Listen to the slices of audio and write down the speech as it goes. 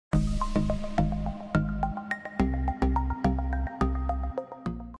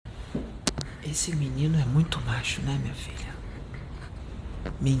Esse menino é muito macho, né, minha filha?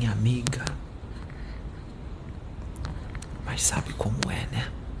 Minha amiga. Mas sabe como é, né?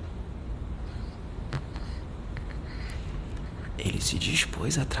 Ele se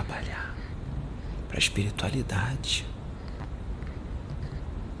dispôs a trabalhar para a espiritualidade.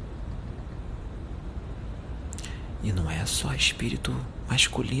 E não é só espírito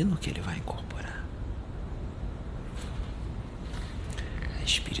masculino que ele vai incorporar. É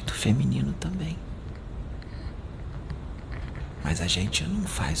espírito feminino também. Mas a gente não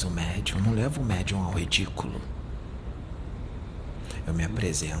faz o médium, não leva o médium ao ridículo. Eu me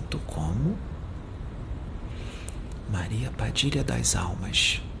apresento como Maria Padilha das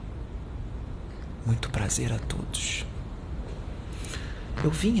Almas. Muito prazer a todos. Eu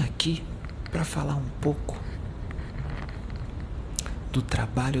vim aqui para falar um pouco do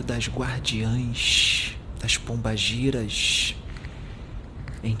trabalho das guardiãs, das pombagiras,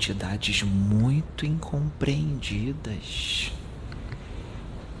 entidades muito incompreendidas,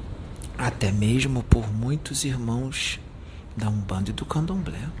 até mesmo por muitos irmãos da Umbanda e do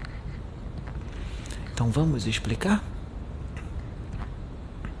Candomblé. Então vamos explicar?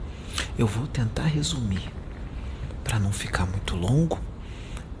 Eu vou tentar resumir, para não ficar muito longo,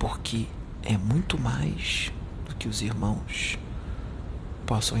 porque é muito mais do que os irmãos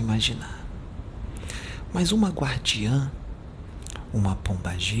possam imaginar. Mas uma guardiã, uma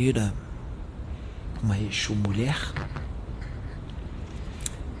pombagira, uma Exu mulher,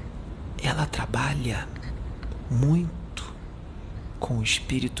 ela trabalha muito com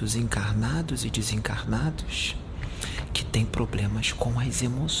espíritos encarnados e desencarnados que têm problemas com as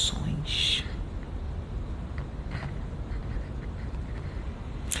emoções.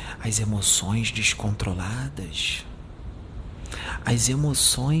 As emoções descontroladas, as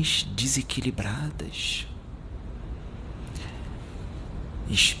emoções desequilibradas.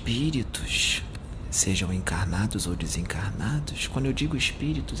 Espíritos, sejam encarnados ou desencarnados, quando eu digo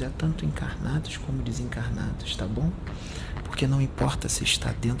espíritos, é tanto encarnados como desencarnados, tá bom? Porque não importa se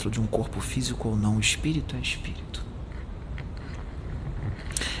está dentro de um corpo físico ou não, o espírito é espírito.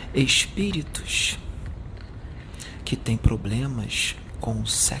 Espíritos que têm problemas com o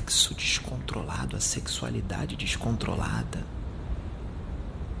sexo descontrolado, a sexualidade descontrolada,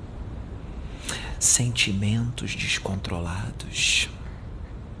 sentimentos descontrolados.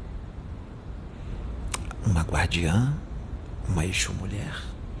 Uma guardiã, uma Exu mulher,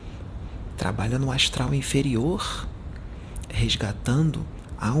 trabalha no astral inferior, resgatando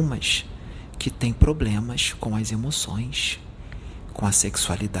almas que têm problemas com as emoções, com a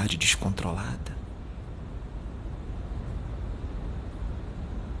sexualidade descontrolada.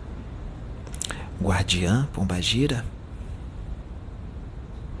 Guardiã, pombagira,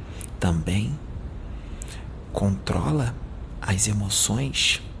 também controla as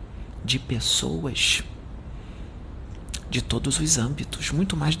emoções de pessoas de todos os âmbitos,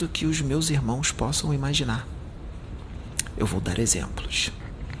 muito mais do que os meus irmãos possam imaginar. Eu vou dar exemplos.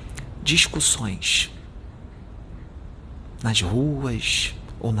 Discussões nas ruas,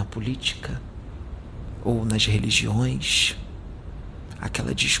 ou na política, ou nas religiões.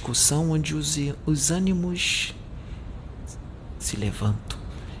 Aquela discussão onde os ânimos se levantam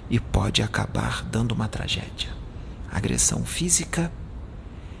e pode acabar dando uma tragédia. Agressão física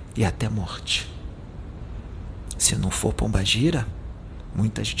e até morte. Se não for pombagira,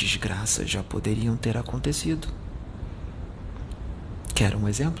 muitas desgraças já poderiam ter acontecido. Quer um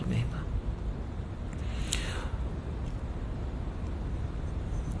exemplo, minha irmã?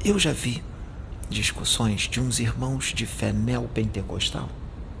 Eu já vi discussões de uns irmãos de fé neopentecostal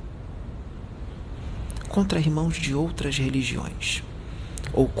contra irmãos de outras religiões,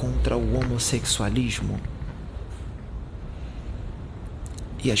 ou contra o homossexualismo.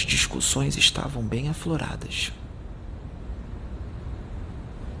 E as discussões estavam bem afloradas.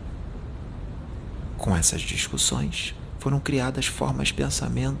 Com essas discussões, foram criadas formas de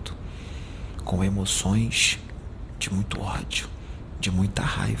pensamento com emoções de muito ódio, de muita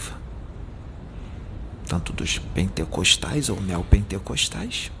raiva, tanto dos pentecostais ou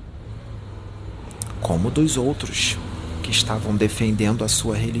neopentecostais, como dos outros que estavam defendendo a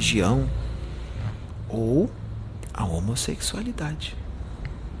sua religião ou a homossexualidade.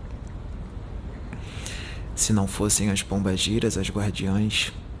 Se não fossem as pombagiras, as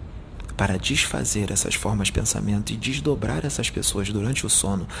guardiãs, para desfazer essas formas de pensamento e desdobrar essas pessoas durante o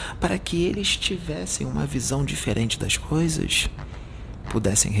sono, para que eles tivessem uma visão diferente das coisas,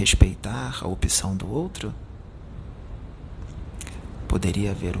 pudessem respeitar a opção do outro, poderia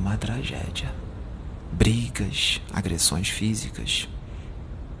haver uma tragédia. Brigas, agressões físicas.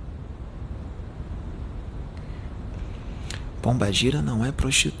 Pombagira não é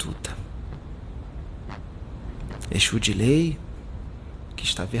prostituta. Exu de lei, que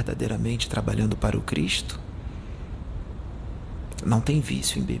está verdadeiramente trabalhando para o Cristo, não tem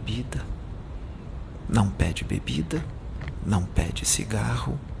vício em bebida, não pede bebida, não pede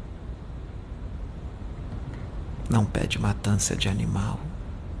cigarro, não pede matança de animal,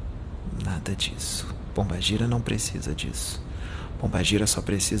 nada disso. Pombagira não precisa disso. Pombagira só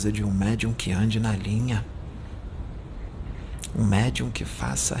precisa de um médium que ande na linha, um médium que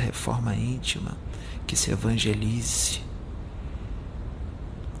faça a reforma íntima, que se evangelize,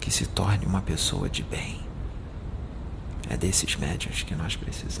 que se torne uma pessoa de bem. É desses médiuns que nós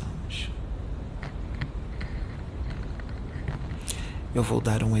precisamos. Eu vou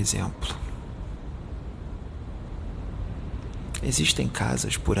dar um exemplo. Existem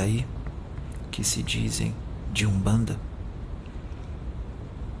casas por aí que se dizem de umbanda,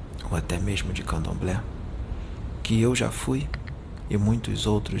 ou até mesmo de candomblé, que eu já fui e muitos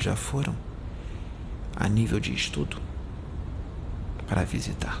outros já foram, a nível de estudo, para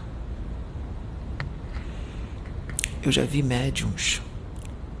visitar. Eu já vi médiuns,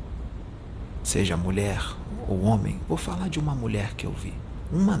 seja mulher ou homem. Vou falar de uma mulher que eu vi.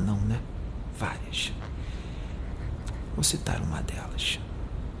 Uma não, né? Várias. Vou citar uma delas.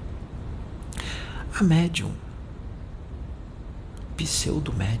 A médium,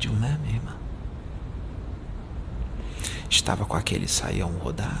 pseudo-médium, né, minha irmã? Estava com aquele saião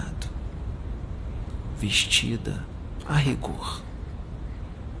rodado, vestida a rigor.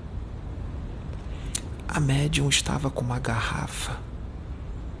 A médium estava com uma garrafa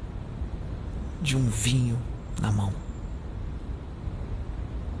de um vinho na mão.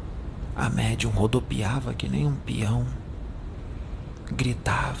 A médium rodopiava que nem um peão,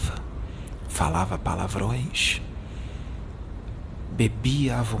 gritava, falava palavrões,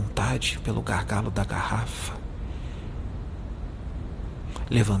 bebia à vontade pelo gargalo da garrafa,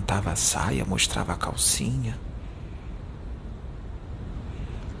 levantava a saia, mostrava a calcinha.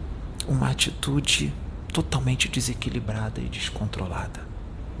 Uma atitude totalmente desequilibrada e descontrolada.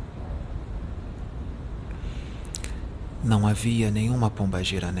 Não havia nenhuma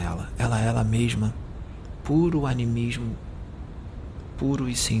pombagira nela. Ela mesma, puro animismo, puro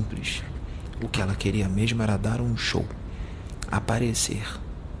e simples. O que ela queria mesmo era dar um show, aparecer.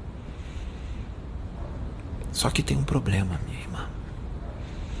 Só que tem um problema, minha irmã.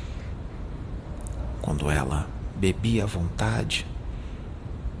 Quando ela bebia à vontade,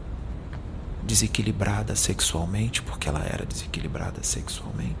 desequilibrada sexualmente, porque ela era desequilibrada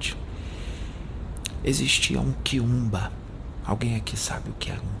sexualmente, existia um quiumba. Alguém aqui sabe o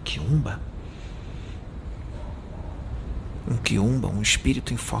que é um quiumba? Um quiumba, um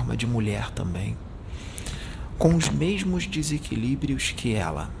espírito em forma de mulher também, com os mesmos desequilíbrios que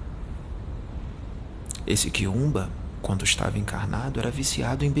ela. Esse quiumba, quando estava encarnado, era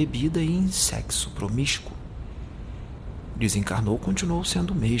viciado em bebida e em sexo promíscuo. Desencarnou, continuou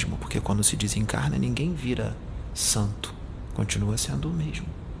sendo o mesmo, porque quando se desencarna ninguém vira santo, continua sendo o mesmo.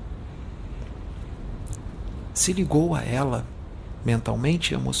 Se ligou a ela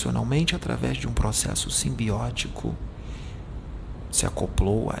mentalmente e emocionalmente através de um processo simbiótico, se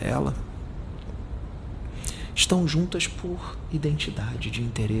acoplou a ela. Estão juntas por identidade de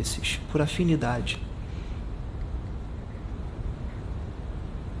interesses, por afinidade.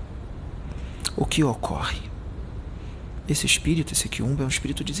 O que ocorre? Esse espírito, esse quiumba, é um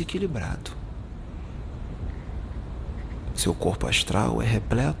espírito desequilibrado. Seu corpo astral é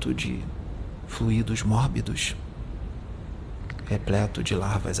repleto de fluidos mórbidos, repleto de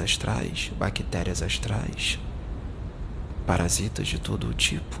larvas astrais, bactérias astrais, parasitas de todo o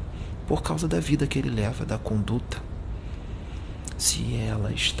tipo, por causa da vida que ele leva, da conduta. Se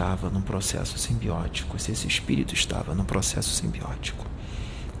ela estava num processo simbiótico, se esse espírito estava num processo simbiótico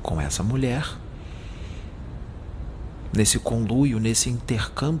com essa mulher, nesse conluio, nesse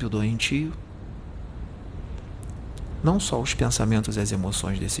intercâmbio doentio, não só os pensamentos e as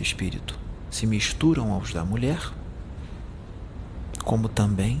emoções desse espírito se misturam aos da mulher, como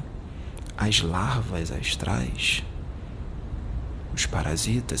também as larvas astrais, os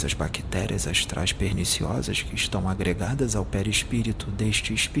parasitas, as bactérias astrais perniciosas que estão agregadas ao perispírito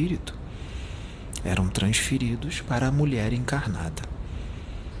deste espírito, eram transferidos para a mulher encarnada.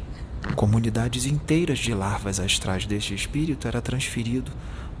 Comunidades inteiras de larvas astrais deste espírito era transferido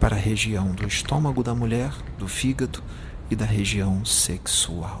para a região do estômago da mulher, do fígado e da região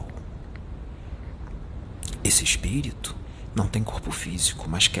sexual. Esse espírito não tem corpo físico,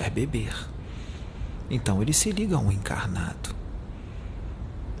 mas quer beber. Então ele se liga a um encarnado.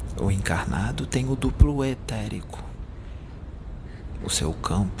 O encarnado tem o duplo etérico, o seu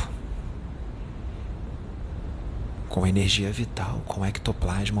campo, com energia vital, com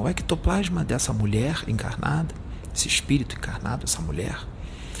ectoplasma. O ectoplasma dessa mulher encarnada esse espírito encarnado, essa mulher,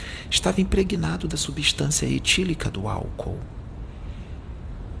 estava impregnado da substância etílica do álcool.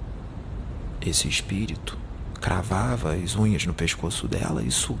 Esse espírito cravava as unhas no pescoço dela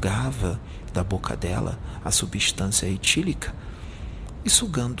e sugava da boca dela a substância etílica, e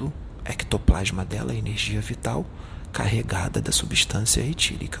sugando ectoplasma dela, a energia vital carregada da substância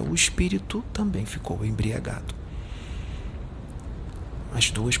etílica. O espírito também ficou embriagado. As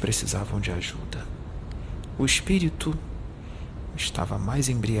duas precisavam de ajuda. O espírito estava mais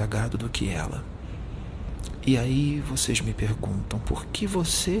embriagado do que ela. E aí vocês me perguntam, por que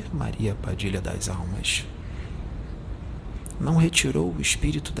você, Maria Padilha das Almas, não retirou o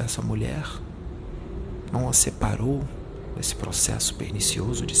espírito dessa mulher? Não a separou desse processo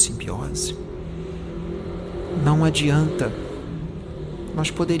pernicioso de simbiose? Não adianta.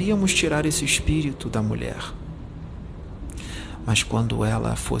 Nós poderíamos tirar esse espírito da mulher, mas quando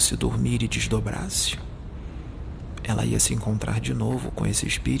ela fosse dormir e desdobrasse, ela ia se encontrar de novo com esse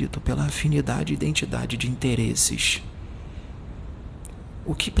espírito pela afinidade e identidade de interesses.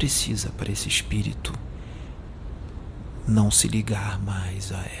 O que precisa para esse espírito não se ligar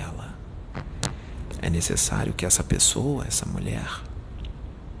mais a ela? É necessário que essa pessoa, essa mulher,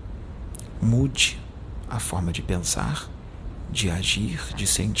 mude a forma de pensar, de agir, de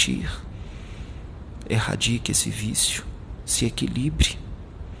sentir, erradique esse vício, se equilibre,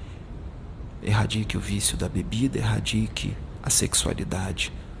 erradique o vício da bebida, erradique a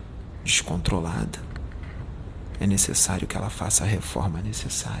sexualidade descontrolada. É necessário que ela faça a reforma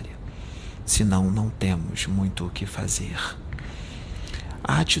necessária, senão não temos muito o que fazer.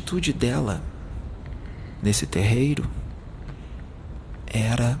 A atitude dela nesse terreiro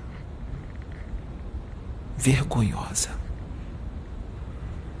era vergonhosa.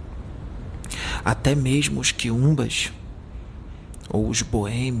 Até mesmo os quiumbas ou os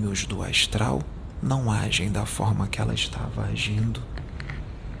boêmios do astral não agem da forma que ela estava agindo.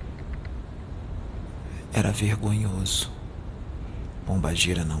 Era vergonhoso.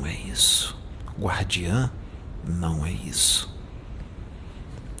 Pombagira não é isso. Guardiã não é isso.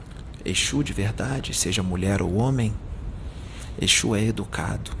 Exu de verdade, seja mulher ou homem, Exu é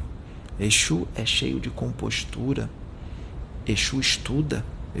educado. Exu é cheio de compostura. Exu estuda.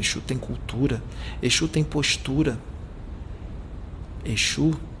 Exu tem cultura. Exu tem postura.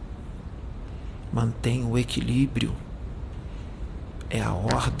 Exu mantém o equilíbrio. É a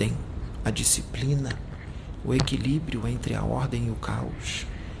ordem, a disciplina, o equilíbrio entre a ordem e o caos,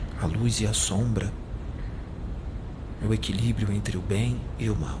 a luz e a sombra, o equilíbrio entre o bem e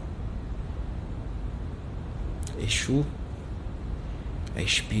o mal. Exu é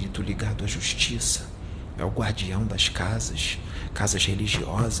espírito ligado à justiça, é o guardião das casas, casas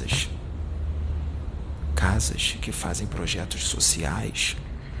religiosas, casas que fazem projetos sociais,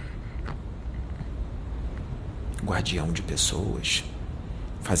 guardião de pessoas.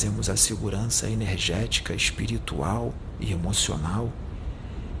 Fazemos a segurança energética, espiritual e emocional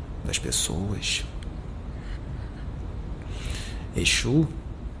das pessoas. Exu,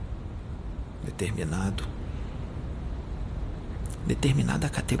 determinada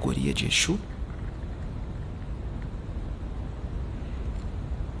categoria de Exu,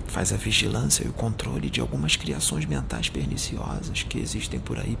 faz a vigilância e o controle de algumas criações mentais perniciosas que existem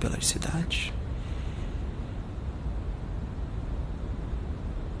por aí pelas cidades.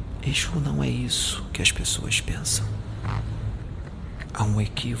 Exu não é isso que as pessoas pensam. Há um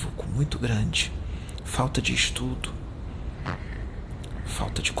equívoco muito grande, falta de estudo,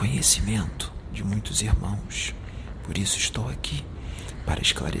 falta de conhecimento de muitos irmãos. Por isso estou aqui, para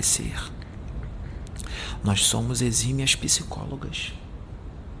esclarecer. Nós somos exímias psicólogas.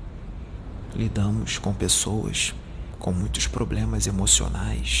 Lidamos com pessoas com muitos problemas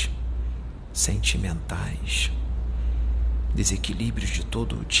emocionais, sentimentais, desequilíbrios de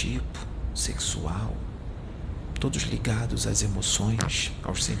todo o tipo, sexual, todos ligados às emoções,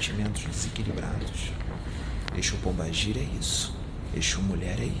 aos sentimentos desequilibrados. Exu Pombagira é isso. Exu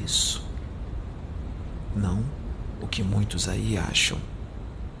mulher é isso. Não o que muitos aí acham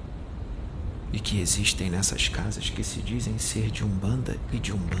e que existem nessas casas que se dizem ser de Umbanda e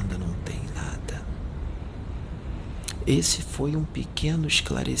de Umbanda não tem nada. Esse foi um pequeno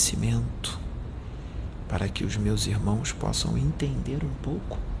esclarecimento para que os meus irmãos possam entender um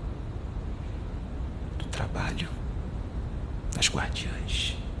pouco do trabalho das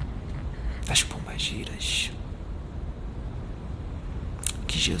guardiãs, das pombagiras.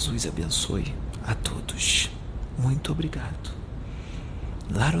 Que Jesus abençoe a todos. Muito obrigado.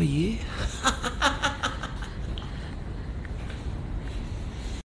 Laroie.